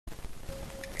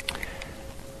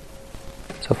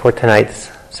So for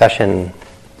tonight's session,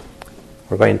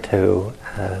 we're going to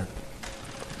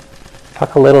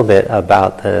talk a little bit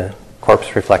about the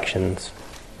corpse reflections,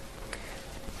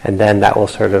 and then that will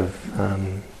sort of,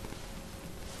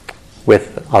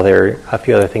 with a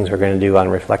few other things we're going to do on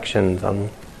reflections on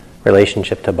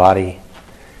relationship to body,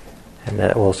 and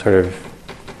that will sort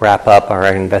of wrap up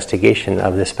our investigation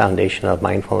of this foundation of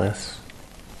mindfulness.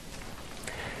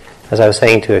 As I was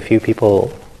saying to a few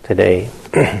people today,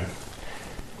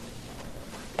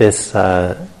 this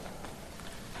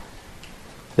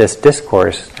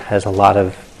discourse has a lot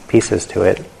of pieces to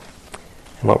it,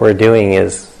 and what we're doing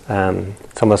is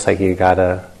it's almost like you got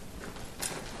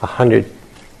 100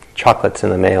 chocolates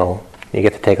in the mail. You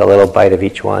get to take a little bite of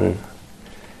each one,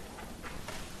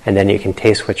 and then you can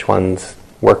taste which ones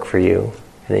work for you,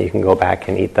 and then you can go back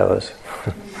and eat those.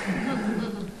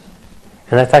 And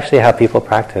that's actually how people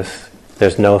practice.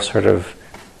 There's no sort of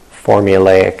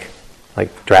formulaic,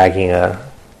 like dragging a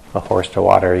horse to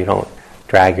water. You don't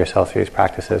drag yourself through these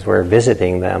practices. We're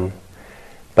visiting them.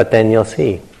 But then you'll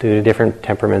see, due to different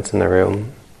temperaments in the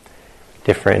room,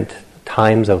 different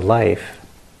times of life,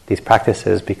 these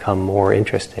practices become more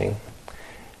interesting.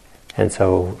 And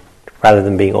so rather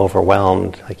than being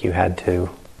overwhelmed, like you had to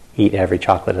eat every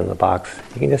chocolate in the box,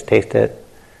 you can just taste it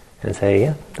and say,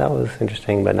 yeah, that was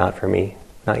interesting, but not for me,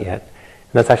 not yet.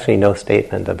 And that's actually no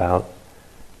statement about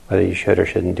whether you should or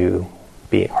shouldn't be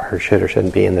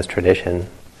in this tradition.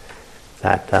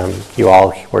 That you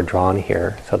all were drawn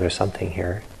here, so there's something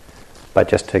here. But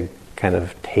just to kind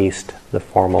of taste the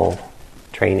formal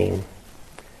training,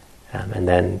 and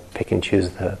then pick and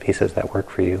choose the pieces that work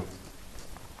for you.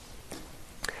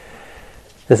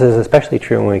 This is especially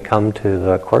true when we come to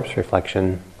the corpse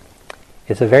reflection.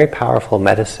 It's a very powerful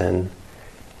medicine,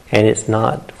 and it's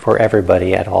not for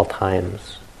everybody at all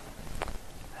times.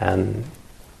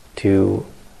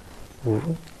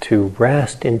 To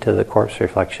rest into the corpse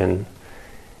reflection,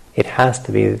 it has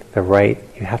to be you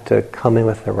have to come in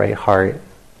with the right heart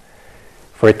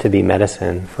for it to be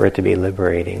medicine, for it to be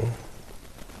liberating.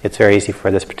 It's very easy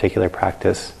for this particular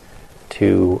practice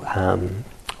to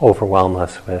overwhelm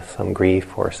us with some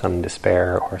grief or some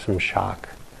despair or some shock.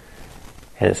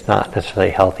 And it's not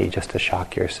necessarily healthy just to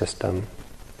shock your system.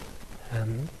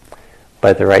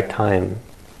 But at the right time,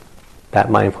 that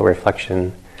mindful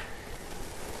reflection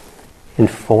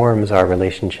informs our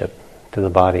relationship to the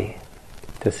body,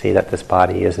 to see that this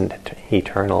body isn't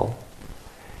eternal.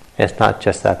 And it's not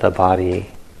just that the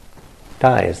body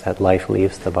dies, that life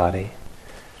leaves the body,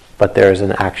 but there's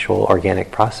an actual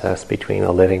organic process between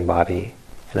a living body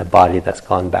and a body that's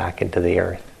gone back into the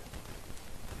earth.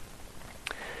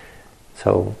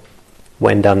 So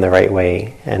when done the right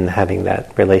way and having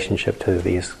that relationship to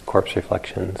these corpse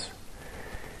reflections,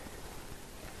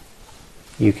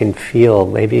 you can feel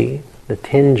maybe the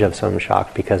tinge of some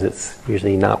shock because it's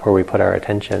usually not where we put our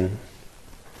attention,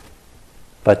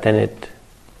 but then it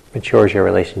matures your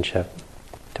relationship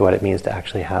to what it means to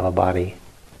actually have a body.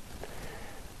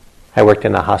 I worked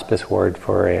in a hospice ward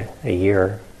for a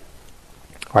year,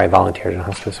 or I volunteered in a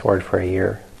hospice ward for a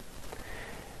year,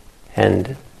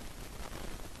 and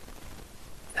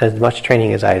as much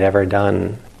training as I'd ever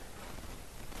done,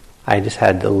 I just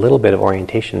had a little bit of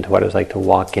orientation to what it was like to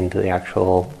walk into the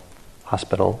actual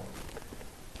hospital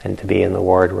and to be in the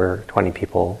ward where 20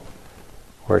 people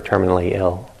were terminally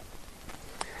ill.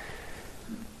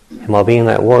 And while being in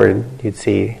that ward, you'd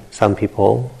see some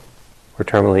people were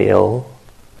terminally ill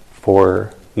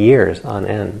for years on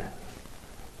end.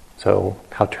 So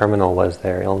how terminal was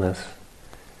their illness?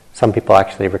 Some people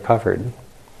actually recovered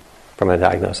from a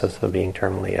diagnosis of being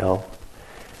terminally ill.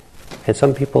 And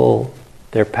some people,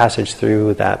 their passage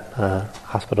through that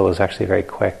hospital was actually very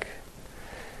quick.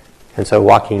 And so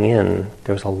walking in,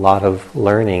 there was a lot of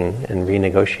learning and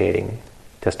renegotiating,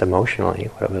 just emotionally,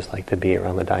 what it was like to be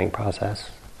around the dying process.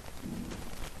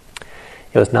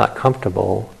 It was not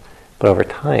comfortable, but over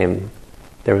time,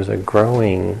 there was a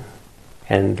growing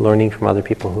and learning from other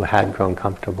people who had grown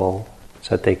comfortable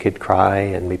so that they could cry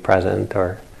and be present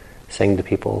or sing to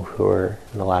people who were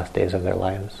in the last days of their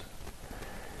lives.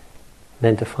 And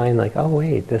then to find like, oh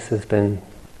wait, this is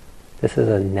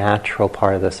a natural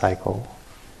part of the cycle.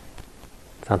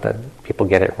 It's not that people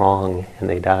get it wrong and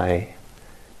they die.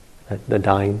 The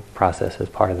dying process is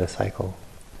part of the cycle.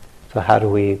 So how do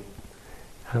we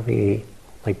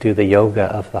like do the yoga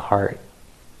of the heart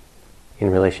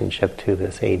in relationship to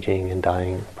this aging and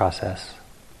dying process?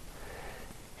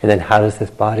 And then how does this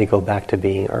body go back to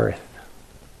being earth?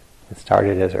 It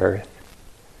started as earth.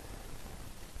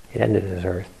 It ended as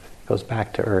earth. It goes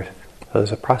back to earth. So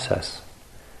there's a process.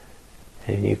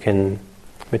 And you can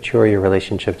mature your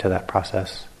relationship to that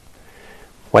process.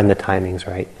 when the timing's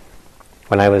right.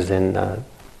 When I was in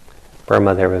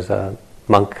Burma, there was a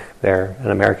monk there,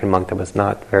 an American monk that was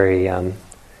not very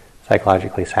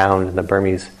psychologically sound, and the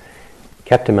Burmese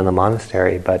kept him in the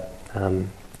monastery, but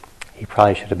he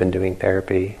probably should have been doing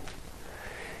therapy.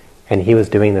 And he was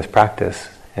doing this practice,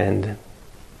 and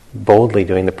boldly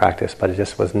doing the practice, but it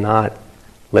just was not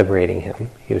liberating him.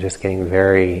 He was just getting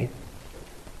very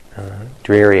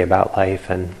dreary about life,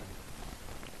 and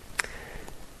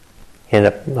he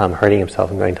ended up hurting himself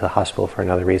and going to the hospital for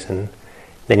another reason.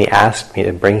 Then he asked me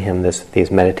to bring him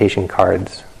these meditation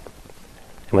cards.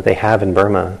 And what they have in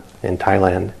Burma, in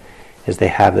Thailand, is they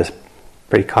have this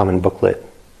pretty common booklet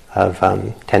of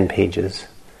 10 pages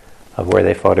of where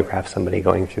they photograph somebody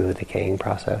going through the decaying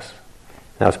process.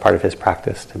 And that was part of his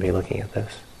practice, to be looking at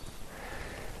this.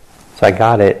 So I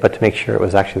got it, but to make sure it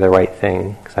was actually the right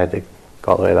thing, because I had to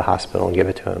go all the way to the hospital and give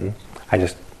it to him, I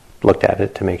just looked at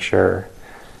it to make sure.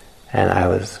 And I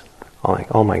was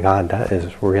like, oh my God, that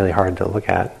is really hard to look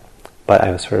at. But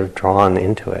I was sort of drawn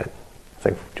into it. It's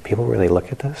like, do people really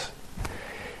look at this?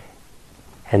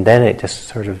 And then it just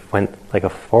sort of went like a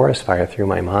forest fire through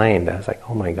my mind. I was like,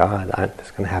 oh my God, this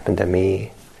is going to happen to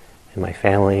me and my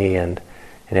family and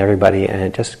everybody. And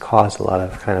it just caused a lot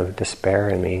of kind of despair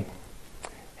in me.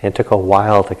 And it took a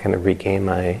while to kind of regain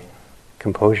my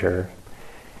composure.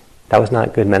 That was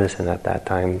not good medicine at that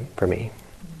time for me.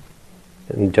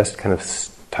 And just kind of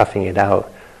toughing it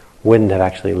out wouldn't have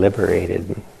actually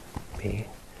liberated me.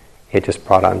 It just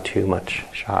brought on too much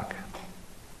shock.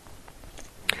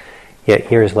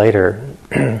 Yet years later,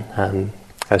 I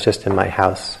was just in my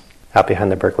house out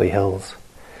behind the Berkeley Hills.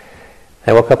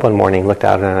 I woke up one morning, looked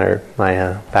out on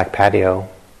my back patio,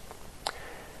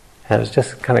 and I was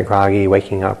just kind of groggy,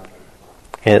 waking up.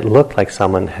 And it looked like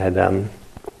someone had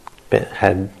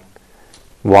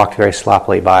walked very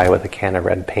sloppily by with a can of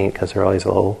red paint, because there were all these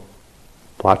little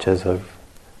blotches of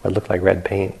what looked like red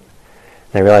paint.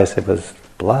 And I realized it was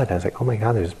blood. I was like, oh my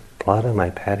God, there's blood on my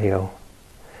patio.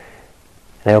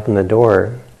 And I opened the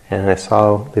door, and I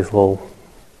saw these little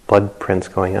blood prints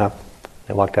going up.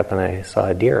 I walked up and I saw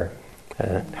a deer,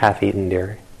 a half-eaten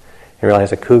deer. I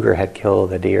realized a cougar had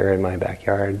killed a deer in my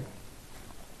backyard.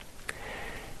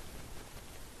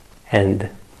 And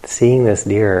seeing this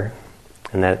deer,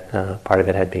 and that part of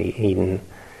it had been eaten,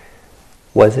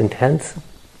 was intense,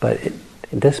 but at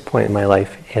this point in my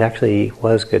life, it actually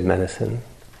was good medicine.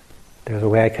 There was a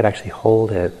way I could actually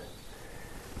hold it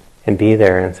and be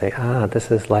there and say,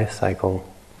 this is life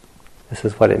cycle. This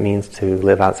is what it means to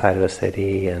live outside of a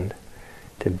city and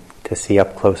to see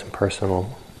up close and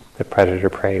personal the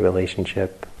predator-prey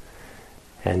relationship,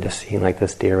 and just seeing like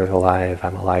this deer is alive,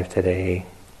 I'm alive today,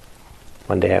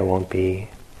 one day I won't be.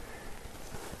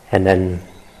 And then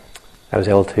I was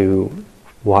able to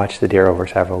watch the deer over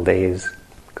several days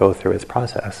go through its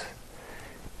process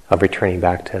of returning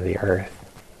back to the earth.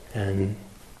 And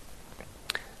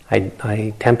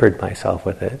I tempered myself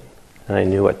with it, and I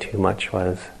knew what too much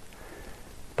was.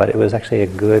 But it was actually a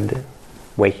good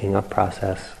waking up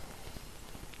process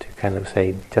to kind of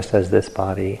say, just as this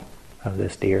body of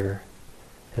this deer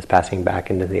is passing back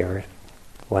into the earth,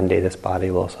 one day this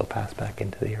body will also pass back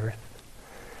into the earth.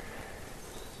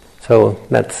 So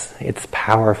it's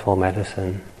powerful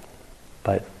medicine,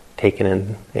 but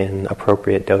taken in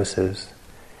appropriate doses,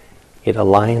 it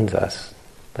aligns us,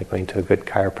 like going to a good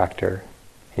chiropractor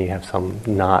and you have some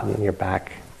knot in your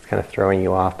back, it's kind of throwing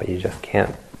you off, but you just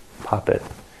can't pop it.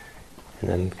 And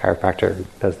then the chiropractor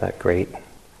does that great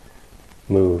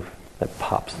move that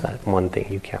pops that one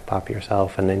thing you can't pop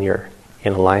yourself, and then you're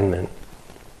in alignment.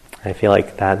 I feel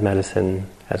like that medicine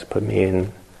has put me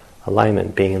in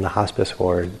alignment. Being in the hospice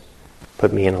ward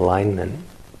put me in alignment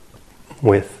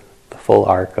with the full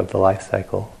arc of the life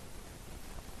cycle.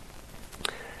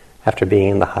 After being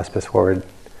in the hospice ward,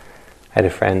 I had a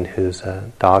friend whose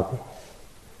dog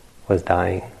was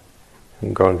dying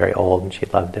and grown very old, and she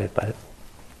loved it, but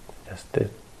just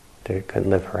couldn't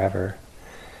live forever.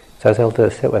 So I was able to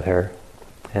sit with her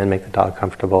and make the dog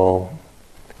comfortable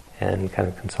and kind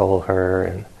of console her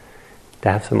and to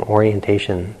have some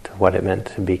orientation to what it meant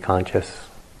to be conscious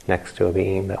next to a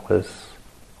being that was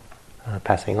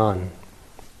passing on,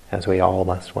 as we all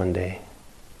must one day.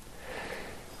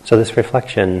 So this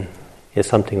reflection is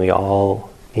something we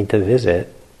all need to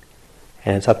visit,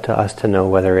 and it's up to us to know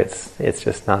whether it's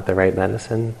just not the right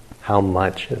medicine, how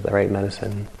much is the right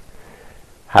medicine,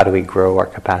 how do we grow our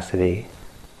capacity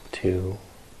to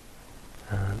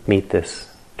meet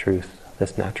this truth,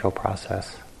 this natural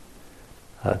process,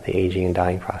 the aging and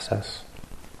dying process.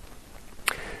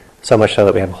 So much so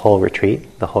that we have a whole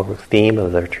retreat. The whole theme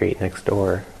of the retreat next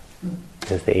door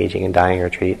is the aging and dying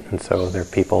retreat, and so there are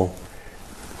people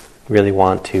really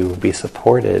want to be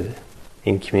supported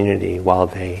in community while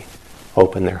they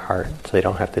open their heart, so they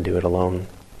don't have to do it alone.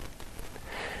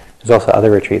 There's also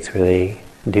other retreats where they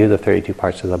do the 32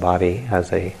 parts of the body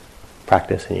as a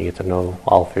practice, and you get to know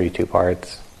all 32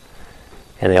 parts.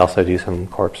 And they also do some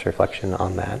corpse reflection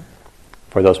on that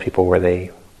for those people where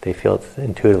they feel it's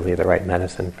intuitively the right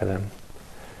medicine for them.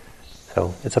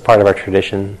 So it's a part of our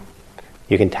tradition.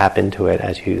 You can tap into it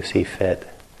as you see fit,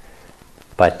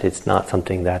 but it's not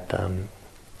something that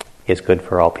is good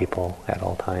for all people at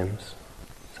all times.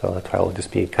 So that's why we'll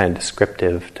just be kind of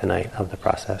descriptive tonight of the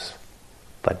process,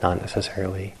 but not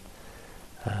necessarily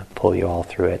pull you all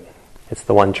through it. It's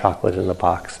the one chocolate in the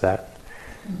box that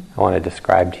I want to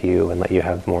describe to you and let you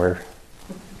have more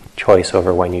choice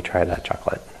over when you try that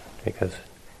chocolate, because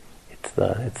it's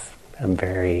a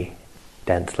very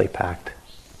densely packed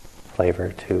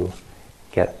flavor to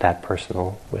get that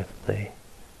personal with the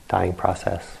dying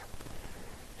process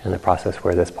and the process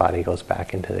where this body goes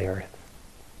back into the earth.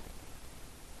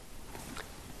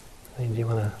 Do you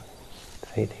want to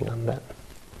say anything on that?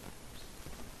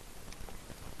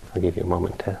 I'll give you a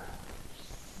moment to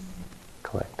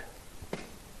collect.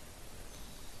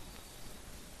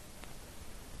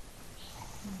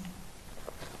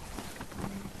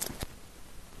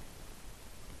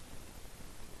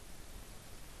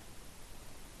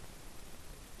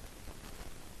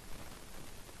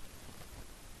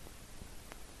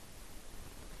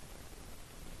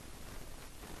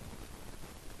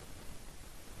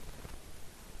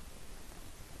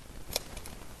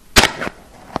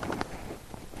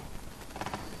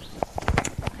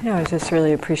 Yeah, I was just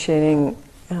really appreciating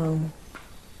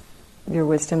your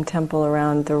wisdom, Tempel,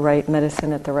 around the right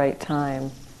medicine at the right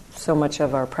time. So much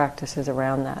of our practice is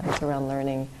around that. It's around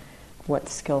learning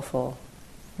what's skillful,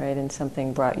 right? And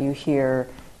something brought you here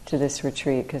to this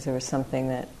retreat because there was something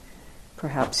that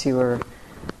perhaps you were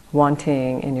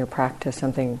wanting in your practice,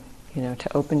 something, to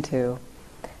open to.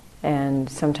 And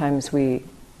sometimes we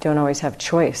don't always have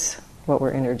choice what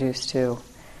we're introduced to.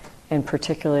 And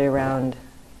particularly around,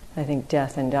 I think,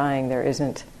 death and dying, there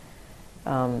isn't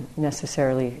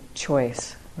necessarily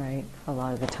choice, right? A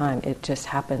lot of the time it just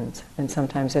happens, and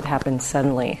sometimes it happens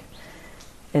suddenly.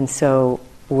 And so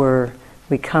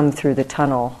we come through the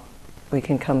tunnel. We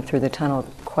can come through the tunnel,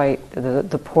 quite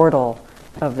the portal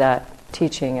of that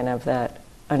teaching and of that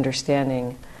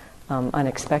understanding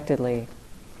unexpectedly.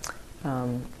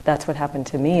 That's what happened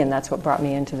to me, and that's what brought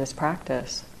me into this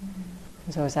practice.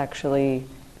 So I was actually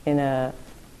in a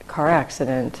car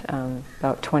accident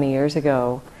about 20 years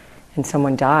ago, and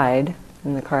someone died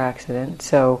in the car accident.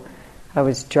 So I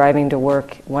was driving to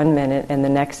work one minute, and the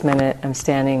next minute I'm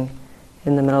standing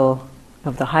in the middle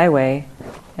of the highway,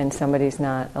 and somebody's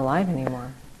not alive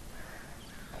anymore.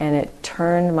 And it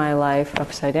turned my life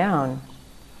upside down.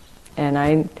 And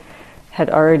I had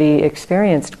already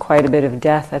experienced quite a bit of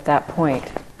death at that point.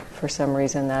 For some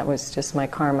reason, that was just my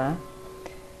karma.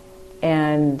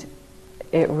 And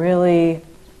it really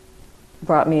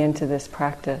brought me into this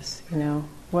practice,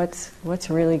 what's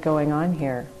really going on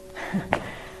here?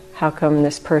 How come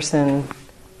this person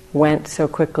went so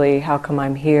quickly? How come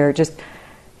I'm here? Just,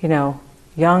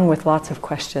 young with lots of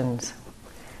questions.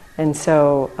 And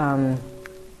so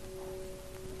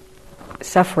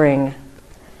suffering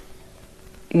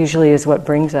usually is what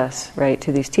brings us, right,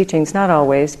 to these teachings. Not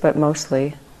always, but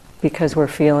mostly, because we're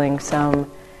feeling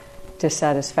some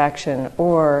dissatisfaction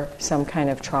or some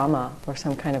kind of trauma or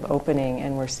some kind of opening,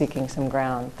 and we're seeking some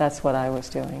ground. That's what I was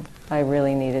doing. I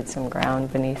really needed some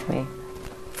ground beneath me.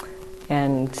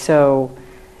 And so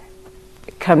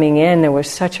coming in, there was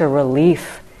such a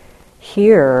relief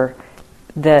here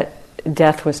that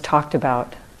death was talked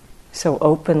about so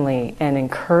openly and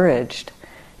encouraged,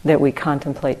 that we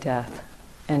contemplate death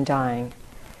and dying,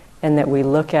 and that we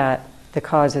look at the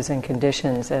causes and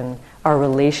conditions and our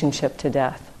relationship to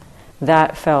death.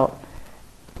 That felt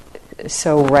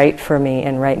so right for me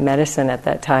and right medicine at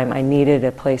that time. I needed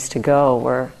a place to go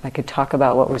where I could talk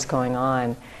about what was going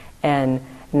on and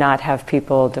not have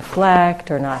people deflect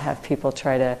or not have people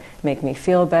try to make me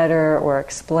feel better or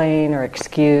explain or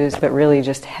excuse, but really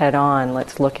just head on,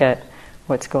 let's look at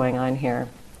what's going on here.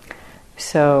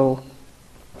 So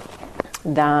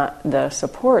that the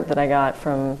support that I got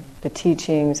from the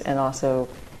teachings and also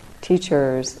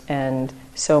teachers, and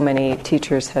so many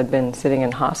teachers had been sitting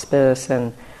in hospice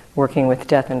and working with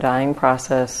death and dying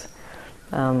process,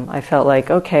 I felt like,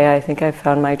 okay, I think I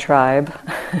found my tribe.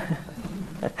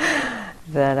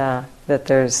 that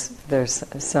there's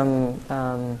some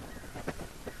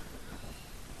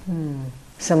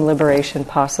liberation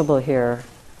possible here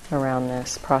around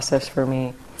this process for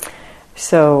me.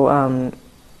 So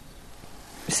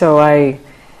I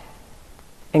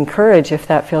encourage, if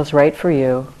that feels right for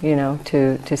you,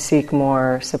 to seek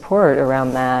more support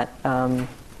around that,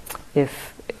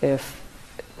 if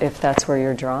that's where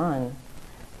you're drawn.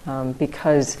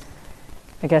 Because,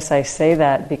 I guess I say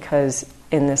that because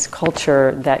in this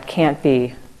culture, that can't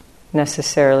be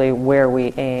necessarily where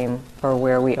we aim or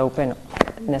where we open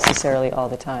necessarily all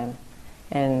the time.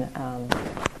 And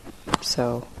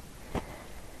so...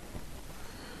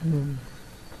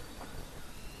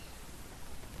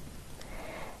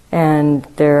 And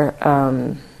there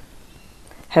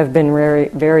have been very,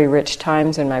 very rich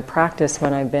times in my practice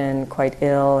when I've been quite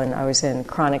ill, and I was in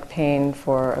chronic pain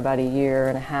for about a year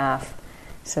and a half,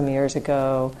 some years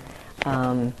ago,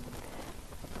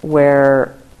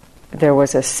 where there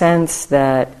was a sense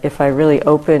that if I really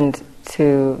opened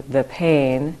to the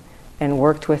pain and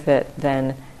worked with it,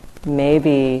 then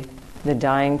maybe the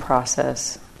dying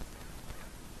process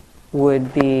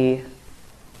would be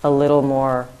a little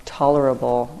more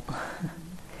tolerable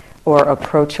or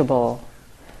approachable.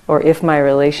 Or if my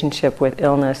relationship with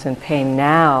illness and pain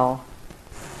now,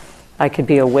 I could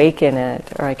be awake in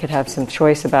it, or I could have some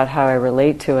choice about how I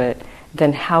relate to it,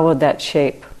 then how would that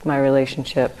shape my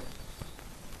relationship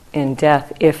in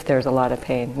death if there's a lot of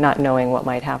pain, not knowing what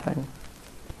might happen?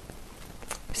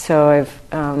 So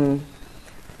I've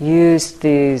used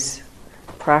these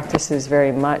practices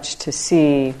very much to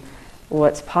see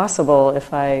what's possible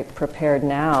if I prepared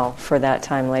now for that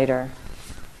time later.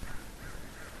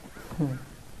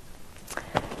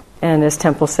 And as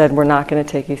Tempel said, we're not going to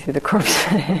take you through the corpse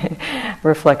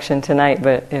reflection tonight,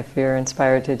 but if you're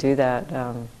inspired to do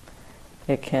that,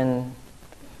 it can...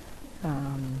 well,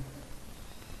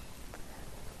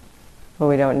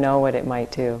 we don't know what it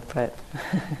might do, but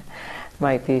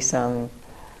might be some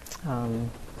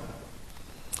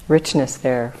richness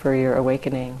there for your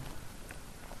awakening.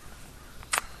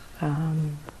 I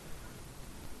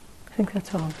think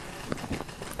that's all.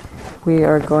 We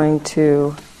are going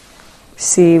to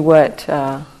see what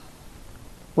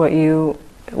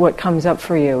comes up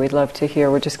for you. We'd love to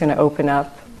hear. We're just going to open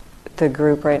up the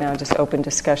group right now, just open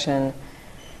discussion.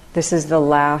 This is the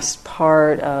last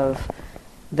part of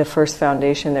the first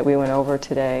foundation that we went over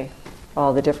today,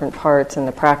 all the different parts and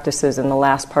the practices, and the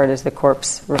last part is the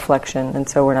corpse reflection. And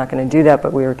so we're not going to do that,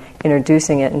 but we're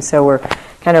introducing it. And so we're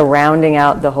kind of rounding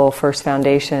out the whole first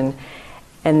foundation.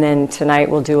 And then tonight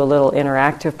we'll do a little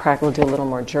interactive practice. We'll do a little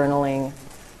more journaling.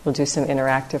 We'll do some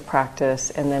interactive practice.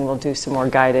 And then we'll do some more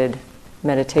guided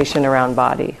meditation around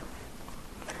body.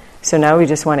 So now we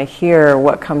just want to hear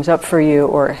what comes up for you,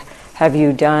 or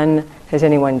has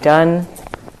anyone done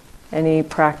any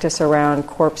practice around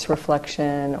corpse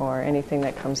reflection or anything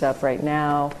that comes up right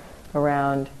now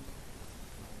around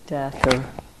death or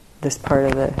this part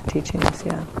of the teachings?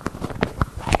 Yeah.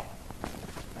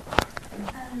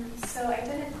 So I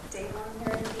did a day-long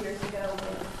here a few years ago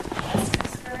with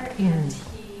Skirt, and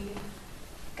he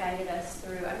guided us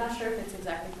through. I'm not sure if it's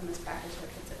exactly from this practice or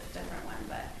if it's a different one,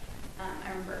 but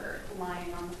I remember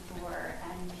lying on the floor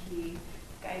and he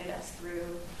guided us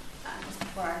through just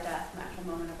before our death, an actual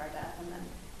moment of our death, and then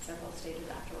several stages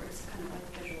afterwards, kind of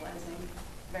like visualizing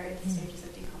various stages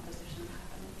of decomposition that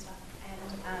happen and stuff.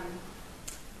 And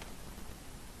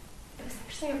it was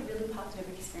actually a really positive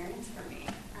experience for me.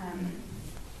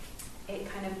 It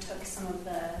kind of took some of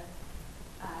the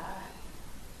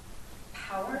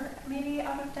power maybe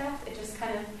out of death. It just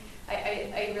kind of,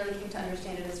 I really came to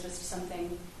understand it as just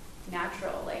something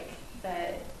natural, like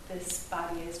that this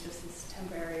body is just this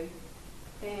temporary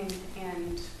thing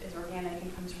and is organic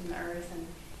and comes from the earth,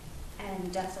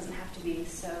 and death doesn't have to be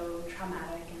so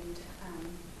traumatic and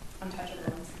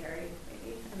untouchable and scary,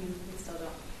 maybe. I mean, we still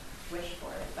don't wish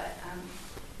for it, but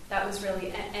that was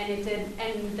really, and it did,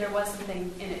 and there was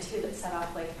something in it too that set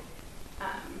off like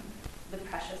the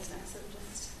preciousness of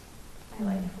just my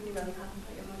life when you really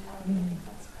contemplate your mortality. I think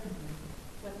that's part of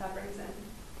what that brings in.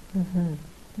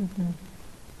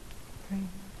 Great,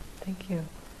 thank you.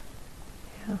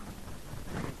 Yeah.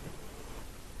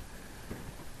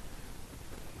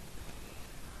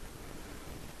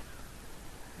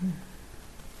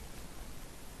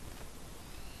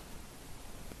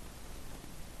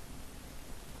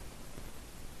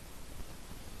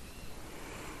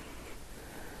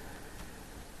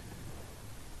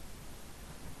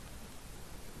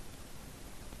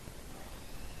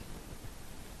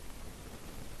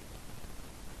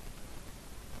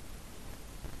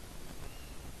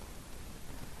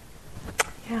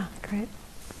 Yeah, great.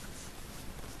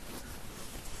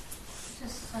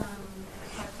 Just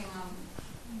reflecting on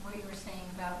what you were saying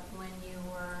about when you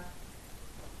were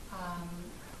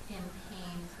in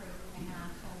pain for a year and a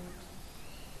half, and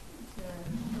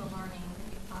the learning that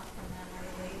you got from that. I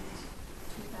relate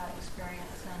to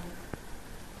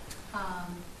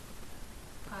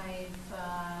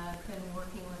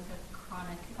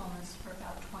experience for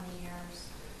about 20 years.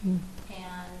 Mm.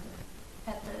 And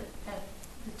at the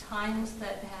times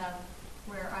that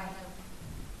where I have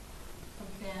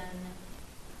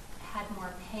had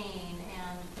more pain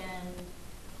and been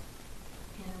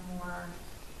in more,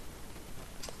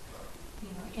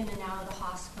 in and out of the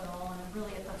hospital, and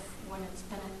really when it's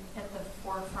been at the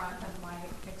forefront of my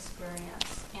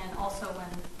experience, and also when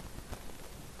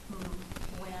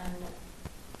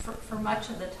for much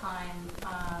of the time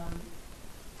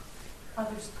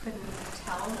others couldn't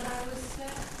tell that I was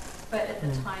sick, but at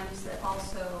the times that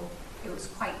also it was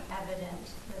quite evident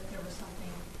that there was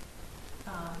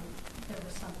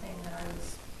something that I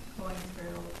was going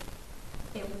through.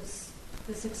 It was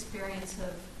this experience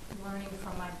of learning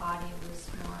from my body was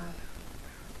more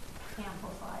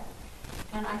amplified.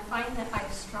 And I find that I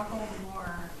struggle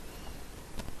more,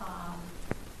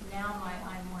 now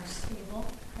I'm more stable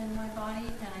in my body,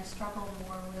 and I struggle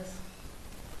more with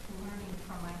learning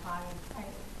from my body.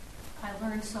 I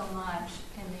learned so much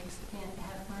and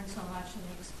have learned so much in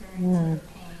the experience of the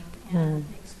pain and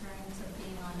the experience of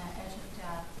being on that edge of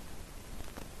death.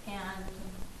 And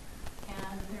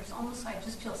there's almost, I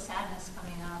just feel sadness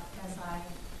coming up as I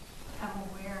am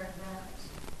aware that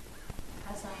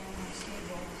as I am more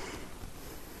stable,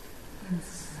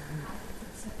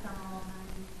 it's ephemeral,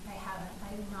 and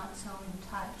I'm not so in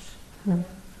touch with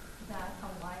that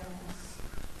aliveness.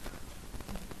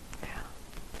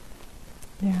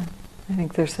 Yeah, I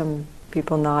think there's some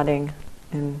people nodding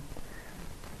in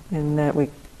that we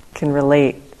can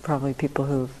relate, probably people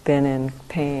who've been in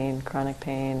pain, chronic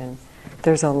pain, and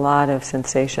there's a lot of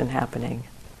sensation happening,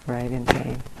 right, in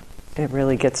pain. It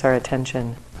really gets our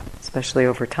attention, especially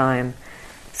over time.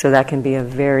 So that can be a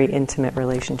very intimate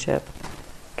relationship.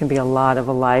 It can be a lot of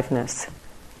aliveness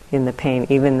in the pain,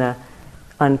 even the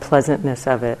unpleasantness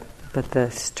of it, but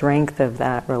the strength of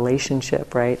that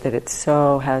relationship, right, that it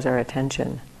so has our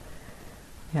attention.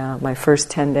 Yeah, my first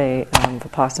 10-day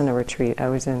Vipassana retreat, I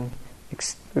was in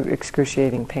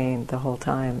excruciating pain the whole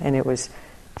time, and it was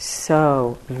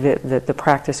so the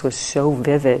practice was so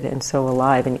vivid and so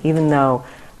alive, and even though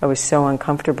I was so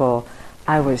uncomfortable,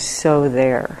 I was so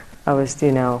there. I was,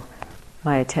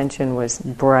 my attention was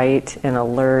bright and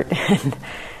alert,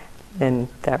 and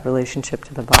that relationship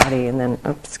to the body. And then,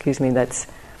 that's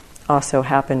also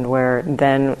happened where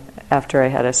then after I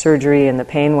had a surgery and the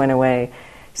pain went away,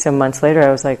 some months later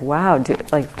I was like, wow,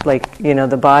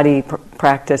 the body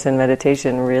practice and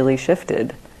meditation really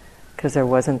shifted, because there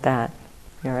wasn't that,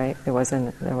 right? There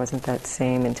wasn't that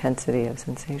same intensity of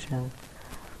sensation.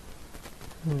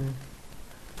 Did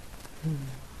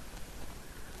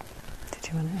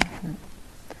you want to add?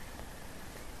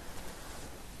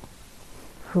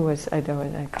 Who was, I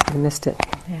missed it.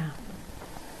 Yeah.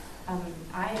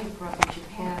 I grew up in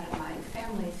Japan, and my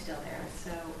family's still there,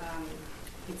 so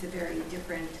it's a very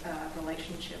different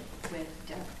relationship with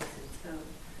death, because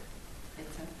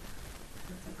it's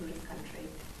a Buddhist country.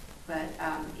 But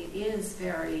it is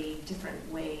very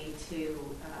different way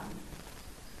to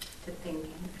think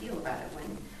and feel about it.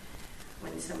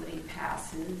 When somebody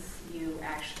passes, you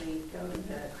actually go to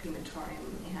the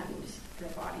crematorium and their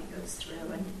body goes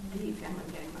through, and the family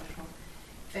get emotional.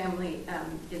 Family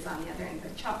is on the other end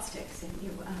of chopsticks, and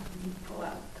you pull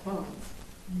out the bones.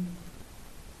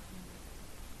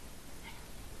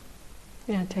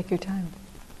 Yeah, take your time.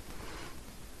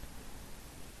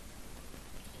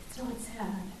 It's not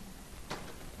sad.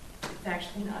 It's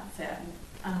actually not sad.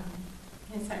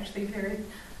 It's actually very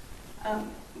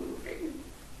moving.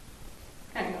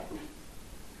 Hang on.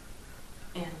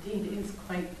 And it is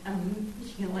quite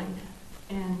healing,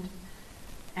 and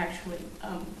actually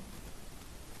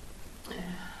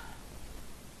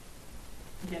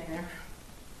getting there,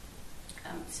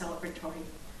 celebratory.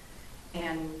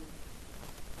 And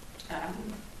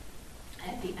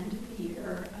at the end of the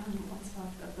year, lots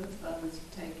of those bones you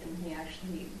take, and they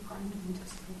actually grind them into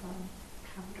sort of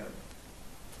powder.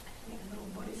 And a little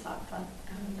bodhisattva,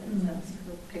 and it's sort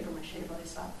of paper mache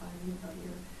bodhisattva, and you go to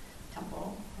your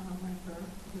temple, wherever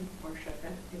you worship,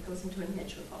 and it goes into a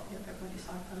niche with all the other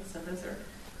bodhisattvas. So those are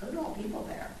all people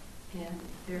there, and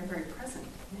they're very present.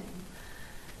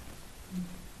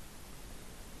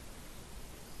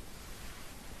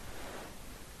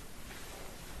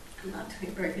 I'm not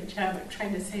doing a very good job of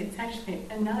trying to say it's actually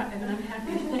not an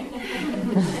unhappy thing.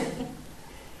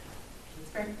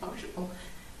 It's very emotional,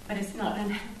 but it's not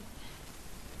unhappy.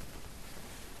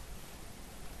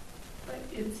 But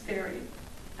it's very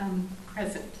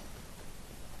present,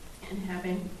 and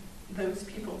having those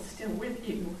people still with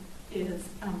you is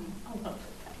a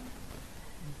lovely thing.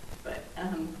 But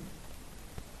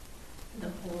the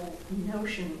whole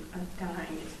notion of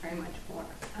dying is very much more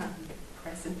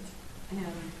present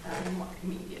and more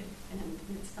immediate, and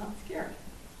it's not scary.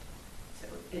 So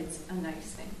it's a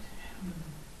nice thing to have.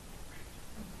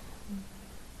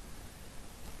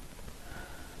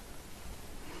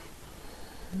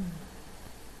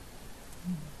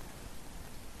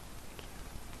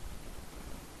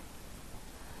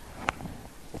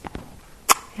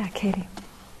 Yeah, Katie.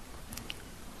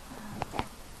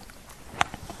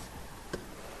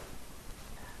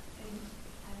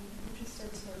 I'm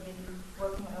interested to maybe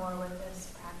work more with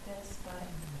this practice, but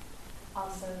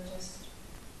also just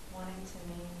wanting to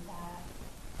name that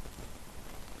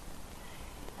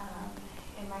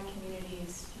in my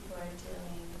communities, people are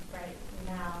dealing right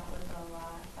now with a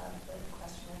lot of the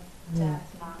question of death,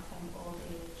 not from old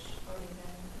age or even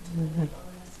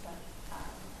illness, but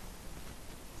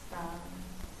from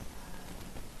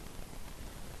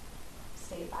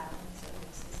state violence or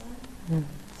racism.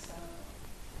 So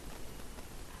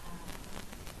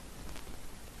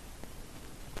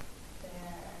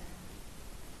there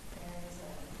is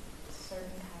a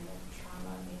certain kind of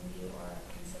trauma maybe or a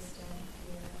consistent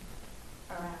fear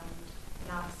around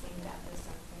not seeing death as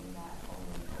something that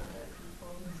only older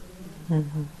people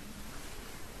do.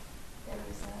 There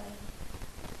was a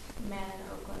man in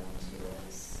Oakland who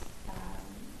was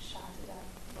shot to death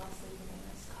while sleeping in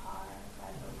his car by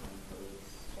Oakland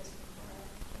police just before I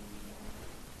came here.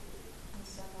 And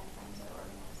so my friends are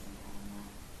organizing around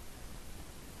that.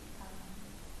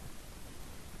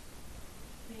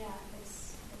 But yeah,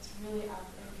 it's really out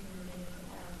there in the community,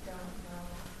 and I don't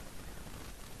know.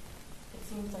 It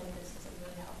seems like this is a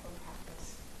really helpful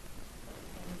practice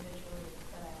individually,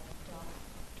 but I don't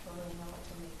totally know what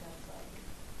to make of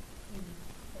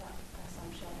that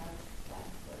assumption of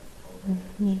death with old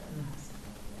age or possibility.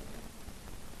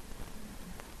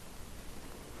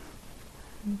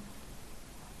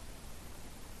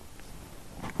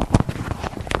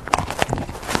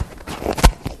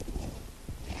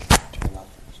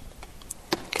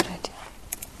 Good idea.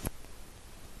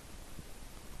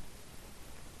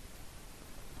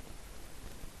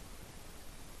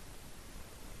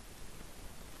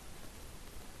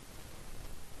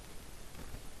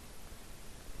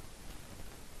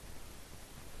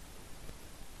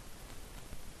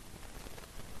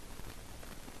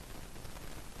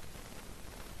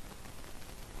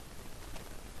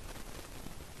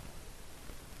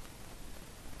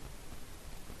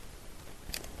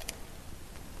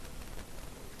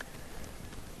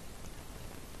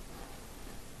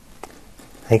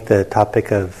 I think the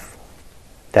topic of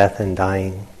death and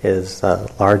dying is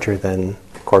larger than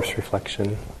course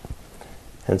reflection.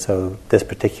 And so this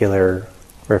particular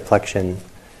reflection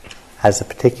has a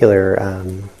particular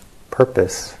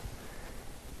purpose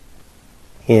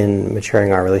in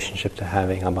maturing our relationship to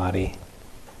having a body.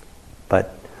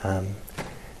 But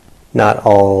not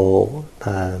all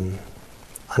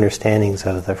understandings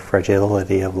of the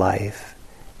fragility of life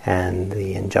and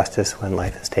the injustice when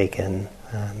life is taken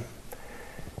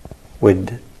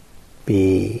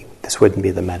this wouldn't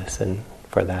be the medicine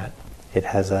for that. It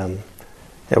has a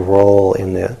role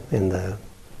in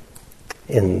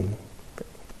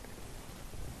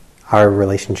our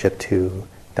relationship to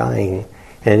dying,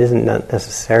 and it isn't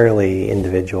necessarily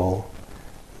individual.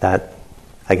 That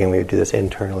again, we would do this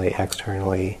internally,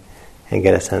 externally, and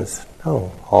get a sense.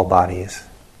 Oh, all bodies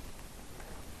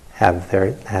have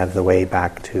the way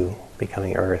back to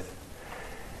becoming Earth.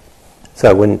 So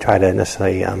I wouldn't try to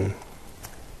necessarily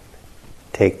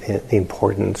take the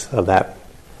importance of that,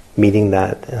 meeting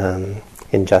that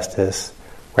injustice,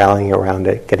 rallying around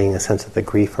it, getting a sense of the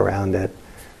grief around it.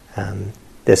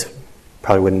 This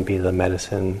probably wouldn't be the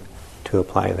medicine to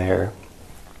apply there.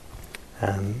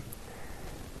 And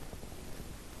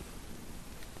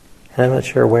I'm not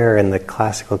sure where in the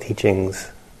classical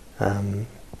teachings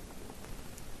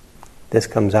this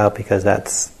comes out, because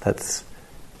that's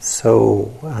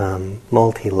so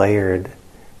multi-layered.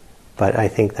 But I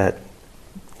think that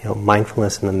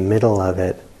mindfulness in the middle of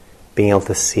it, being able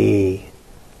to see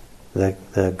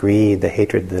the greed, the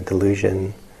hatred, the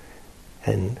delusion,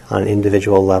 and on an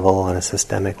individual level, on a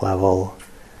systemic level,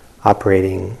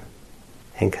 operating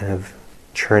and kind of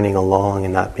churning along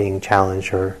and not being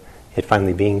challenged, or it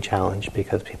finally being challenged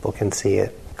because people can see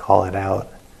it, call it out,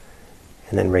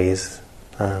 and then raise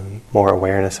more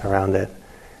awareness around it,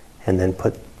 and then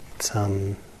put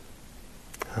some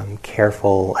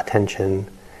careful attention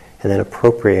and then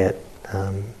appropriate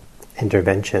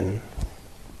intervention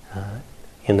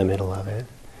in the middle of it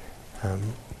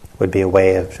would be a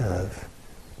way of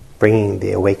bringing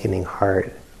the awakening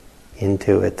heart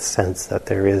into its sense that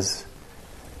there is,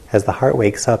 as the heart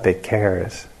wakes up, it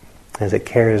cares. As it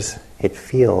cares, it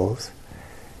feels,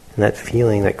 And that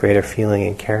feeling, that greater feeling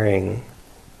and caring,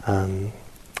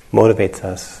 motivates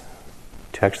us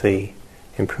to actually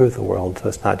improve the world. So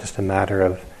it's not just a matter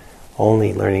of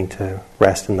only learning to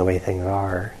rest in the way things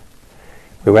are.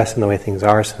 We rest in the way things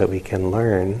are so that we can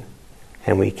learn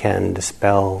and we can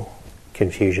dispel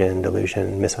confusion,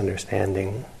 delusion,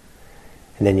 misunderstanding.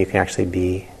 And then you can actually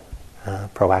be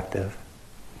proactive.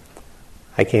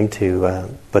 I came to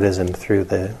Buddhism through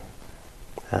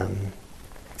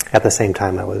at the same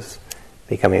time I was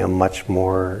becoming a much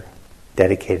more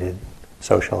dedicated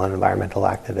social and environmental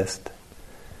activist.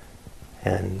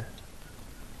 And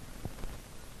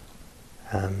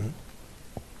I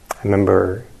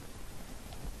remember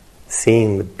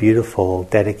seeing the beautiful,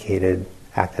 dedicated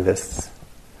activists,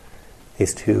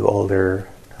 these two older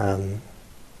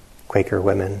Quaker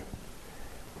women.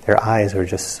 Their eyes were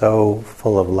just so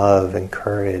full of love and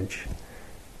courage.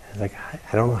 I was like,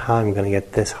 I don't know how I'm going to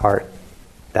get this heart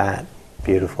that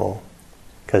beautiful,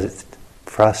 because it's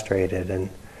frustrated and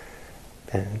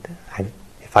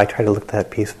if I try to look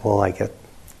that peaceful, I'm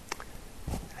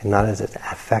not as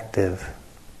effective.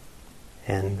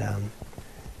 And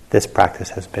this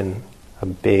practice has been a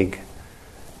big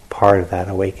part of that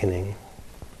awakening,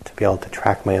 to be able to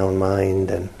track my own mind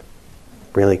and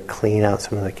really clean out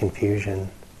some of the confusion,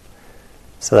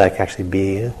 so that I can actually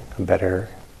be a better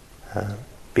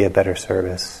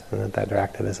service and a better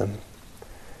activism.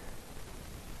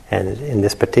 And in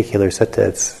this particular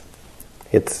sutta,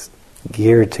 it's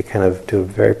geared to kind of do a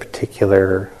very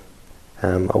particular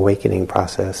awakening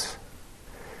process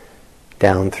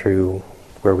down through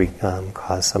where we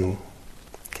cause some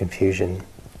confusion.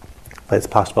 But it's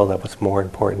possible that what's more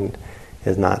important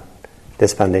is not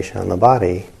this foundation on the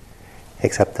body,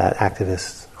 except that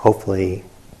activists hopefully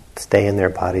stay in their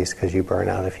bodies because you burn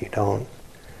out if you don't.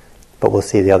 But we'll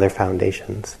see the other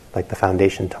foundations, like the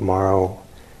foundation tomorrow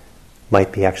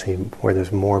might be actually where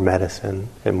there's more medicine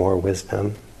and more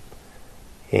wisdom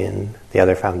in the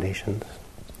other foundations.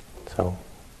 So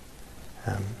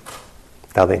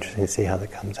that'll be interesting to see how that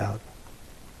comes out.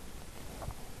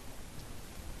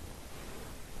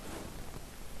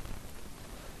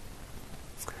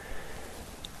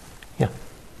 Yeah.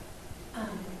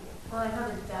 Well, I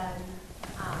haven't done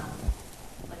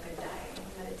like a guided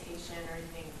meditation or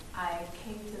anything. I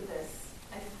came to this,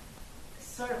 I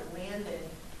sort of landed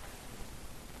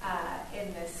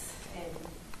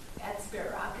at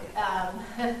Spirit Rock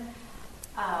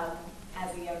as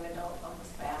a young adult,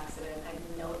 almost by accident. I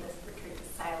didn't know this retreat was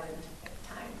silent at the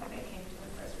time when I came to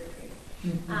the first retreat.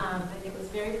 And it was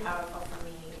very powerful for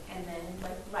me. And then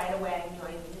like right away I knew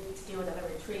I needed to do another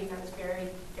retreat, and I was very,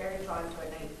 very drawn to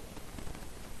it. And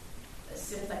as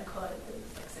soon as I could, it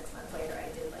was like 6 months later, I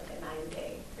did like a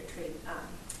 9-day retreat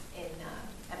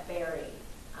at Barrie.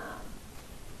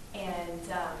 And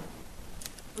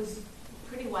it was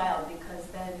pretty wild, because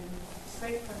then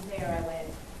straight from there I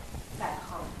went back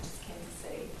home, which is Kansas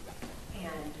City,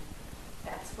 and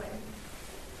that's when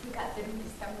we got the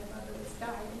news that my mother was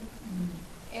dying.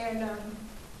 And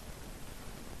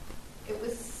it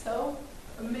was so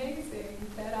amazing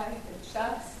that I had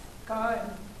just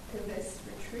gone to this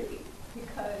retreat,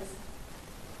 because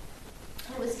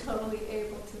I was totally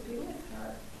able to be with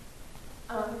her.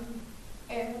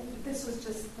 And this was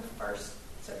just the first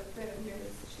sort of bit of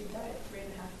years. She died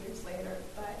 3.5 years later,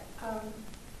 but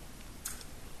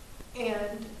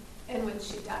and when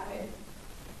she died,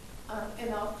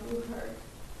 and all through her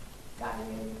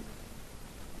dying,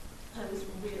 I was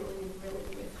really,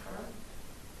 really with her,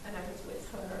 and I was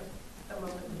with her the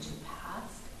moment when she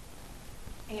passed,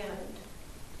 and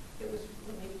it was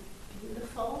really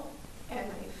beautiful, and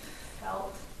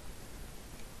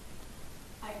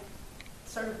I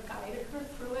sort of guided her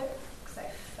through it, because I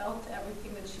felt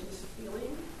everything that she was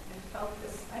feeling. I felt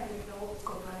this, I didn't know what was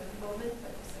going on at the moment,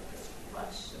 but it was like this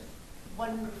rush of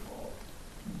wonderful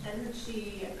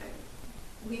energy, and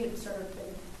we had sort of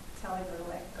been telling her to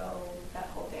let go that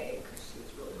whole day, because she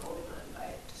was really holding on by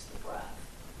just the breath.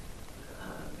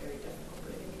 Very difficult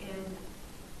breathing. And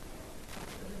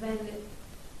then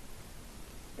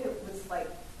it was like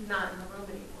not in the room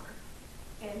anymore.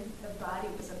 And the body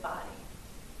was a body.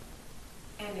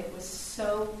 And it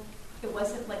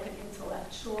wasn't like an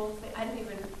intellectual thing.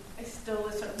 I still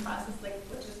was sort of processing, like,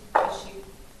 which is why she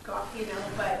got,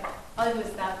 but all it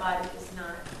was, that body was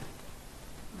not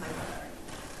my mother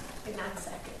in that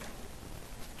second.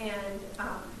 And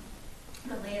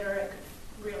then later I could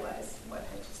realize what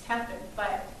had just happened.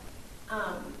 But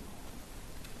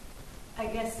I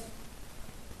guess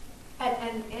at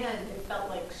an end it felt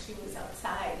like she was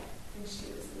outside, and she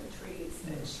was in the trees,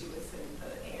 and she was in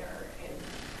the air, and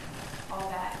all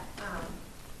that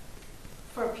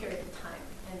for a period of time.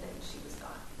 And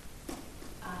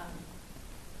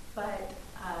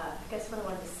what I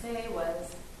wanted to say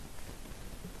was,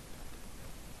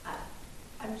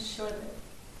 I'm sure that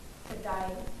the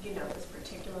dying, this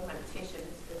particular meditation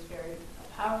is very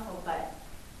powerful, but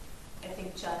I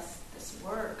think just this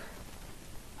work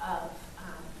of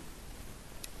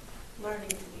learning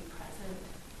to be present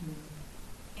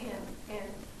and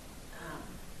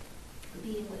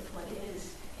being with what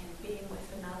is and being with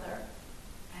another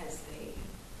as they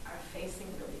are facing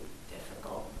really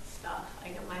difficult stuff. I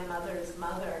know my mother's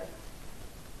mother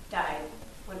died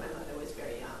when my mother was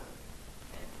very young,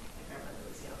 and my grandmother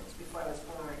was young. It was before I was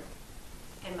born,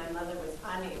 and my mother was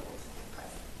unable to be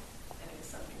present, and it was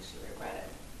something she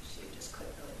regretted. She just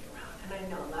couldn't really be around. And I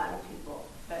know a lot of people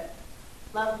that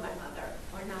loved my mother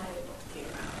were not able to be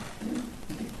around.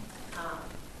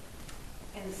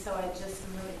 And so I just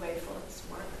am really grateful for this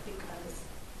work because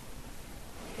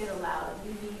it allowed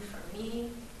for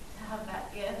me to have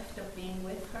that gift of being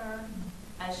with her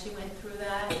as she went through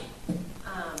that.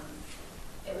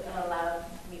 It allowed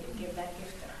me to give that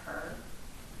gift to her.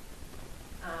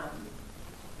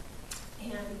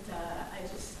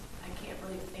 I can't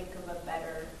really think of a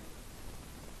better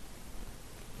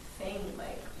thing,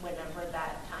 like whenever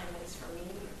that time is for me,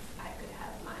 if I could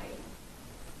have my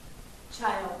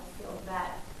child feel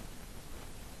that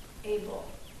able,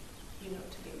 to be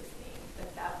with me,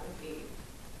 that would be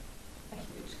a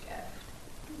huge gift.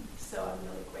 So I'm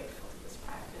really grateful to this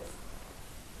practice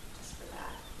just for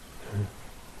that.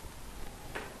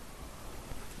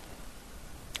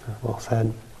 Well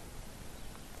said.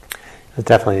 It's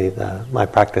definitely my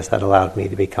practice that allowed me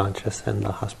to be conscious in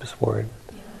the hospice ward.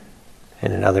 Yeah.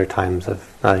 And in other times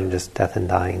of not even just death and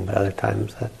dying, but other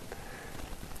times that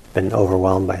I've been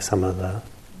overwhelmed by some of the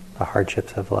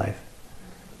hardships of life.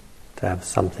 To have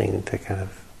something to kind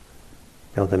of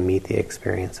be able to meet the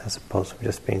experience as opposed to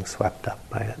just being swept up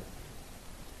by it.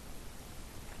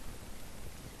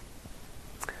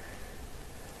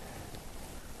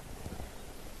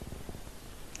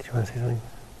 Did you want to say something?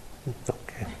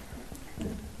 Okay.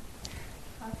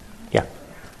 Yeah,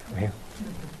 over here.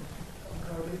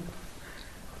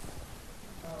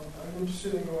 I'm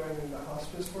interested in going into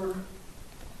hospice work.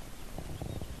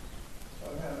 So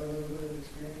I've had a little bit of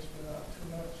experience, but not too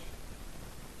much.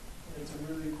 And it's a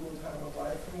really cool time of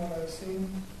life from what I've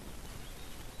seen.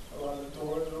 A lot of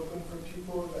doors open for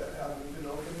people that haven't been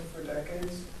open for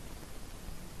decades.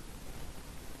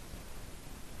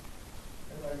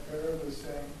 And like Vera was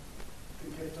saying, the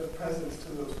gift of presence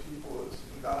to those people is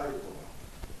invaluable.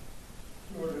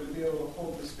 In order to be able to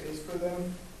hold the space for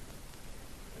them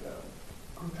in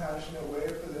a compassionate way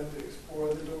for them to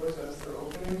explore the doors as they're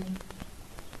opening.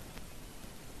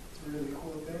 It's a really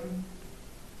cool thing.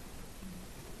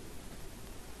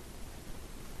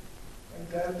 And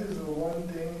death is the one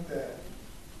thing that,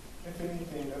 if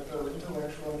anything, that the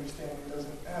intellectual understanding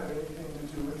doesn't have anything to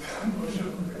do with the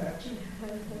emotional reaction.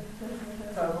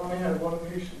 I've only had one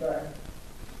patient die.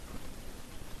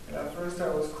 And at first I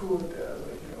was cool with that. I was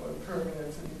like,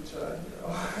 impermanence in each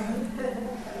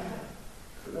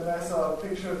But then I saw a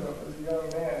picture of him as a young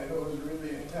man, and it was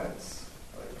really intense.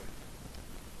 Like,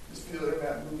 just feeling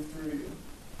that move through you.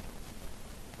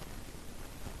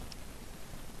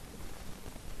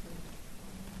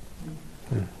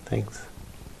 Thanks.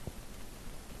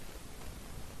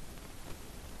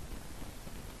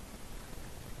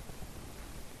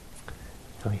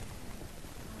 Tell me.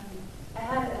 I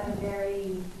had a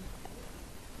very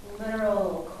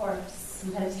literal corpse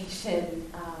meditation.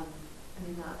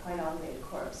 Not quite all the way to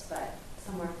corpse, but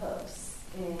somewhere close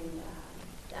in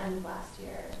the end of last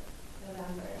year,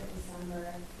 November,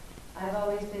 December. I've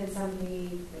always been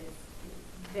somebody with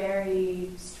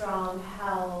very strong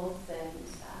health and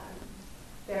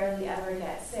barely ever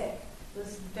get sick. It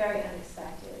was very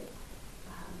unexpected.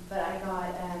 But I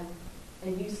got a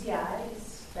UCI,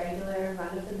 just regular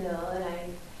run-of-the-mill, and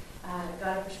I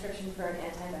got a prescription for an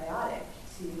antibiotic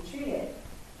to treat it.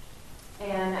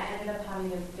 And I ended up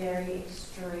having a very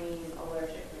extreme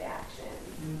allergic reaction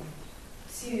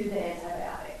to the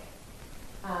antibiotic.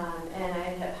 And I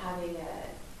ended up having a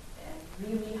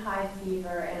really high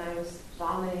fever, and I was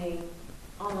vomiting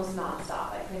almost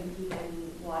nonstop. I couldn't keep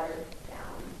any water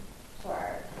down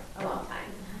for a long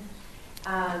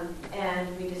time.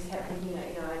 And we just kept thinking that,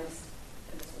 it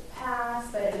would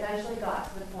pass, but it eventually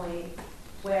got to the point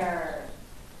where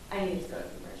I needed to go to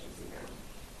the emergency room.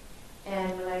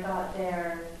 And when I got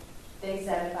there, they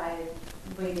said if I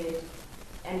waited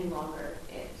any longer,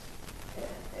 it could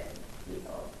have been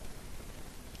lethal.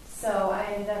 So I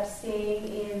ended up staying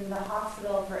in the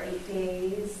hospital for 8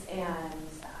 days, and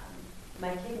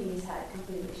my kidneys had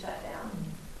completely shut down.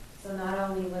 So not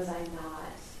only was I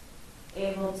not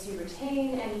able to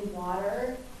retain any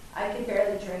water, I could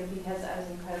barely drink because I was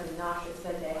incredibly nauseous,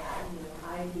 but they had,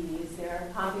 IVs, they were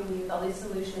pumping me with all these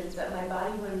solutions, but my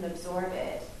body wouldn't absorb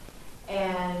it,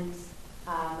 and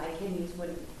my kidneys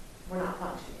were not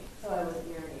functioning, so I wasn't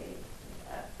urinating,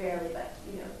 barely, but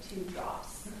 2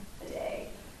 drops a day,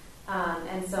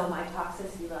 and so my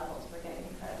toxicity levels were getting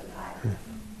incredibly high.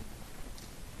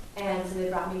 And so they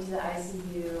brought me to the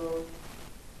ICU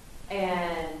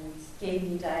and gave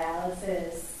me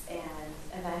dialysis, and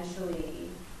eventually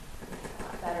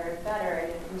got better and better,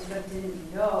 and we sort of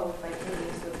didn't know if my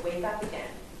kidneys would wake up again,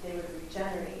 if they would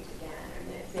regenerate again,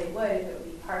 and if they would, if it would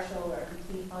be partial or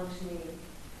complete functioning.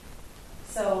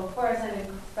 So of course I'm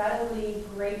incredibly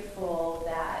grateful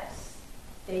that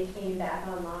they came back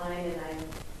online and I'm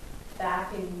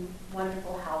back in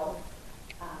wonderful health.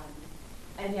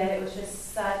 And yet it was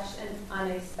just such an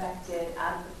unexpected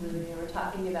out of the blue. We're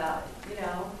talking about,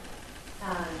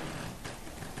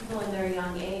 people in their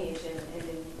young age and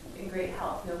in great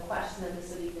health, no question that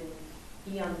this would even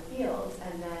be on the field.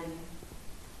 And then,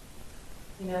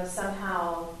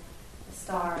 somehow the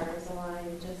stars align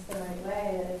in just the right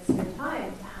way that it's your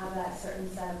time to have that certain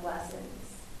set of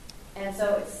lessons. And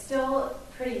so it's still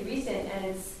pretty recent, and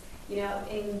it's,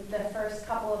 in the first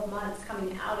couple of months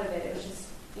coming out of it, it was just,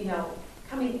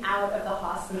 coming out of the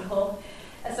hospital,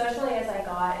 especially as I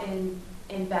got in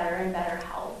better and better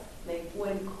health. They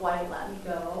wouldn't quite let me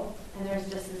go. And there's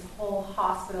just this whole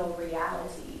hospital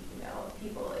reality,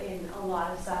 people in a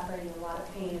lot of suffering, a lot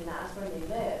of pain, and that's where they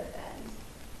live.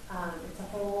 And it's a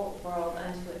whole world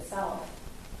unto itself.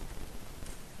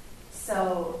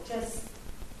 So just,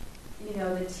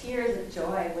 the tears of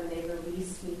joy when they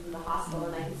released me from the hospital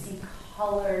and I could see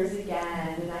colors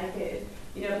again, and I could,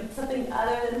 eat something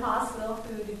other than hospital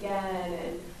food again,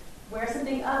 and wear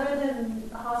something other than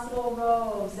hospital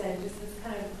robes, and just this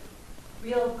kind of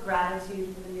real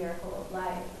gratitude for the miracle of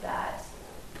life that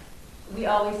we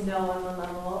always know on one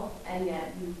level, and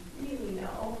yet we really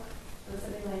know when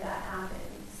something like that happens.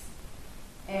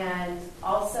 And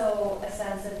also a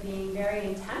sense of being very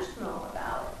intentional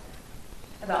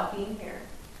about being here.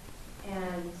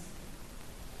 And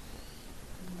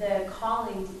the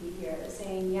calling to be here, the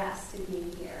saying yes to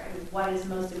being here, and what is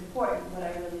most important, what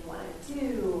I really want to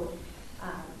do,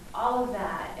 all of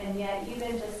that. And yet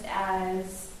even just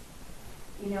as,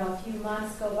 a few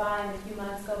months go by and a few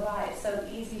months go by, it's so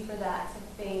easy for that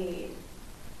to fade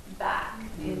back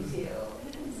into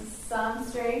some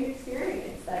strange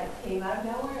experience that came out of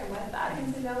nowhere and went back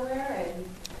into nowhere. And,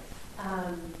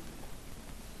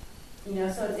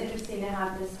 so it's interesting to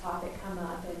have this topic come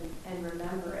up and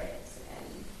remember it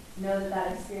and know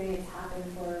that experience happened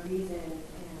for a reason, and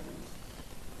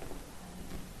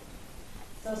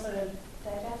still sort of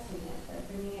digesting it, but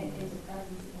bringing it into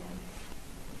presence again.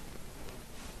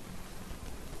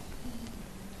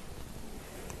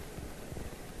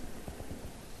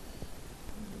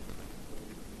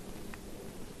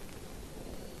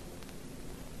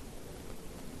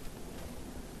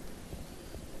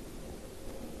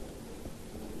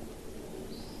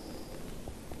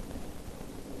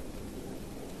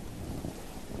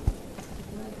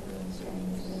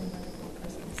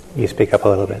 You speak up a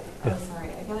little bit. Oh, sorry.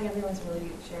 I feel like everyone's really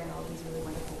sharing all these really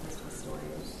wonderful personal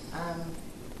stories.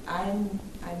 I'm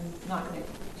not going to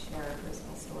share a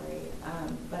personal story,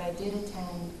 but I did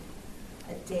attend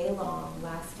a day-long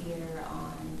last year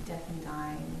on Death and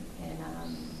Dying in, I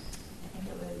think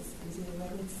it was either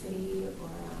Redwood City or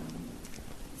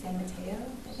San Mateo,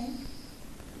 I think.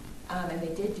 And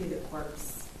they did do the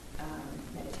corpse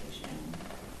meditation.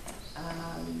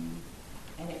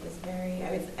 And it was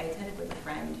I attended with a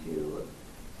friend who,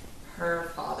 her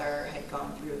father had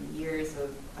gone through years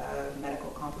of medical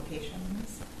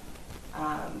complications,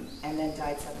 and then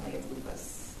died suddenly of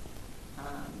lupus.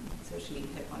 So she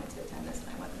had wanted to attend this,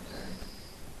 and I went with her.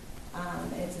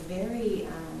 It's very,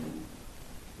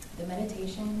 the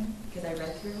meditation, because I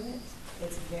read through it,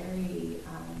 it's very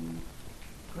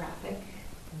graphic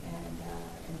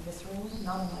and visceral,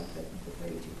 not unlike the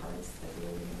 32 parts that we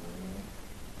were reading earlier.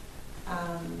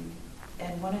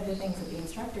 And one of the things that the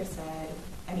instructor said,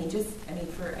 I guess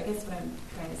what I'm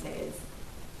trying to say is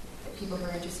that people who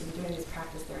are interested in doing this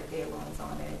practice, there are day-longs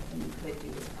on it, and you could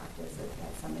do this practice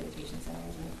at some meditation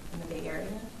centers in the Bay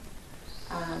Area.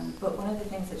 But one of the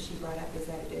things that she brought up is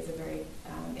that it is a very,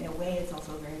 in a way, it's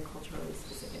also a very culturally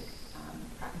specific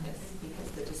practice, because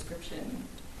the description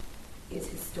is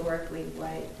historically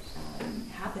what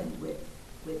happened with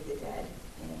the dead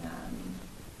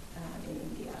in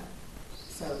India.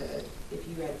 So if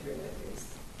you read through it, there's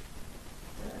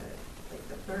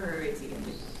the birds, even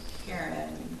the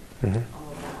Karen, all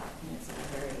of that, and it's all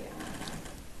very,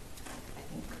 I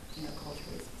think,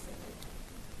 culturally specific.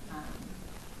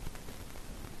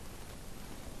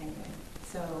 Anyway,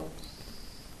 so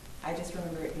I just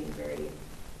remember it being very,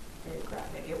 very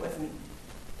graphic. It wasn't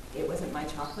my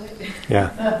chocolate.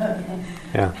 Yeah.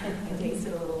 Yeah. It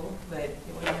tasted a little, but it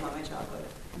wasn't my chocolate.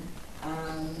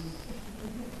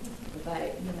 But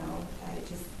I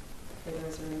just, for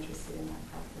those who are interested in that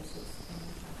practice, it's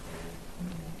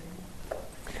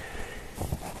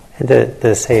And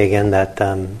to say again that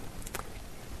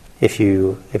if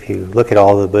you look at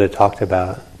all the Buddha talked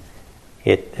about,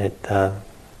 the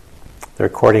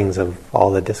recordings of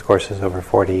all the discourses over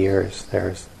 40 years,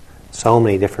 there's so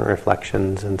many different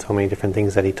reflections and so many different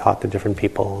things that he taught to different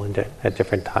people at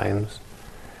different times.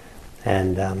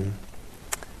 And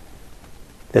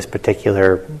this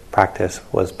particular practice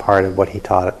was part of what he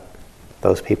taught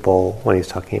those people when he was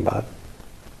talking about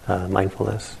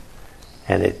mindfulness.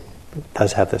 And it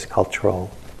does have this cultural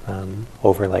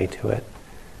overlay to it,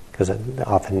 because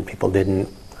often people didn't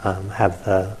have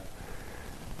the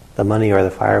money or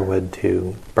the firewood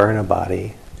to burn a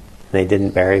body. They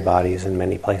didn't bury bodies in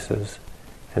many places,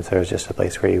 and so there was just a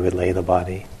place where you would lay the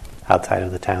body outside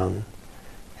of the town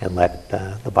and let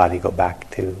the body go back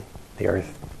to the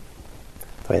earth,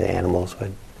 the way the animals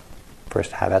would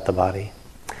first have at the body.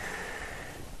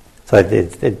 So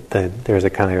there's a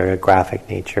kind of a graphic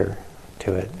nature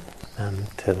to it,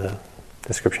 to the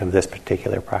description of this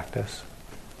particular practice.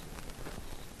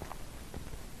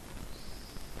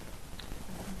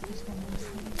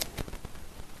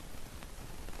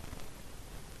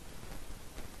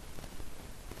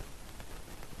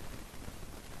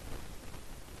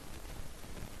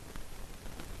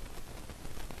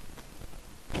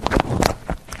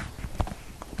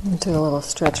 We'll do a little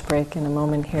stretch break in a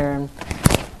moment here. And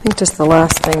I think just the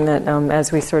last thing that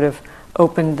as we sort of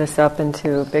opened this up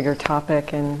into a bigger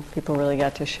topic and people really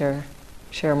got to share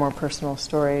more personal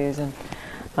stories, and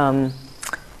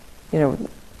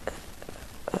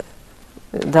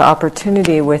the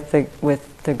opportunity with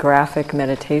the graphic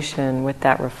meditation, with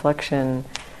that reflection,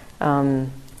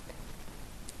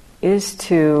 is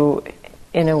to,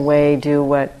 in a way, do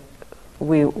what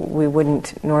we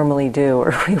wouldn't normally do,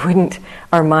 or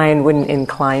our mind wouldn't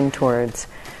incline towards,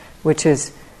 which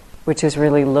is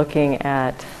really looking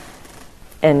at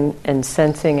and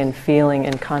sensing and feeling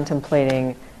and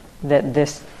contemplating that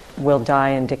this will die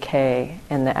and decay,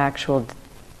 and the actual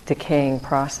decaying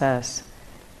process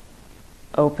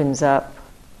opens up,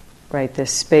 right,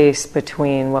 this space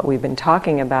between what we've been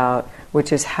talking about,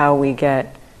 which is how we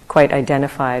get quite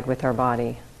identified with our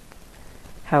body,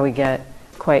 how we get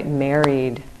quite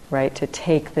married, right, to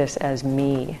take this as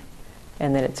me,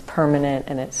 and that it's permanent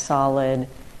and it's solid,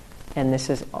 and this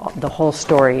is the whole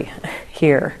story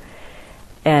here.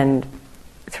 And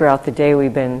throughout the day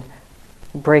we've been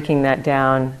breaking that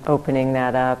down, opening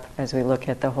that up as we look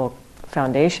at the whole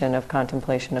foundation of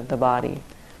contemplation of the body.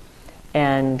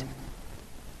 And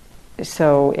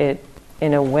so it,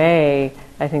 in a way,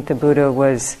 I think the Buddha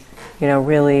was,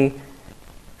 really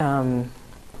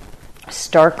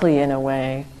starkly in a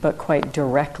way, but quite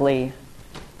directly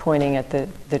pointing at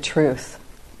the truth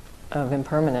of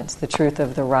impermanence, the truth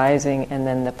of the rising and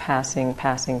then the passing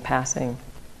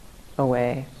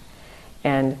away.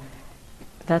 And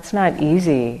that's not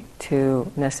easy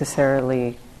to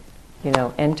necessarily,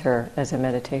 enter as a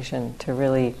meditation, to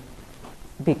really,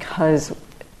 because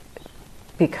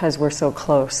we're so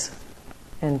close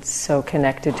and so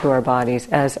connected to our bodies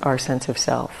as our sense of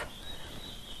self.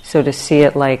 So to see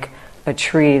it like a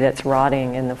tree that's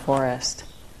rotting in the forest,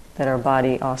 that our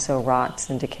body also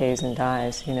rots and decays and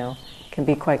dies, can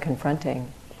be quite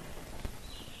confronting.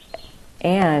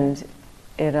 And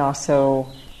it also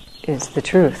is the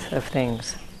truth of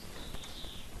things.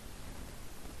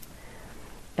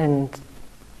 And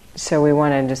so we're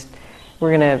going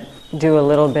to do a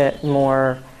little bit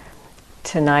more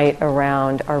tonight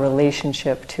around our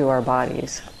relationship to our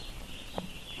bodies,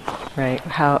 right?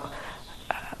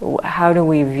 How do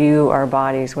we view our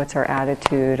bodies? What's our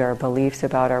attitude, our beliefs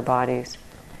about our bodies?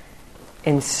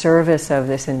 In service of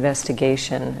this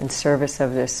investigation, in service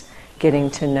of this getting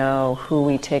to know who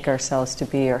we take ourselves to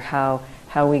be, or how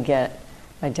we get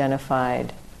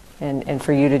identified, and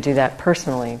for you to do that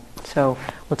personally. So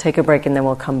we'll take a break and then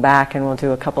we'll come back and we'll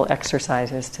do a couple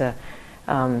exercises to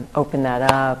open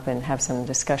that up and have some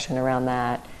discussion around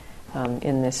that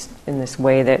in this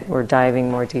way that we're diving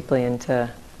more deeply into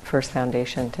First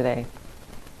Foundation today.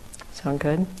 Sound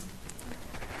good?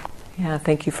 Yeah,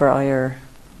 thank you for all your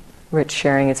rich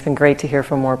sharing. It's been great to hear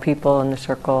from more people in the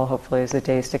circle. Hopefully as the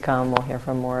days to come we'll hear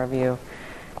from more of you.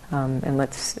 And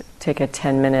let's take a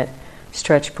 10-minute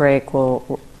stretch break.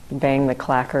 We'll bang the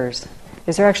clackers.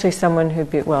 Is there actually someone who'd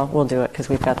be... Well, we'll do it because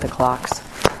we've got the clocks.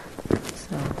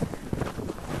 So...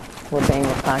 We'll bang the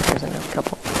clackers in a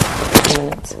couple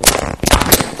minutes.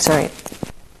 Sorry.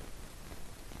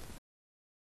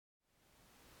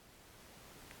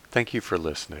 Thank you for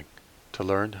listening. To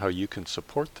learn how you can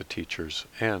support the teachers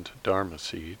and Dharma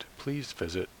Seed, please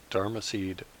visit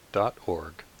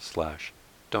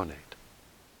dharmaseed.org/donate.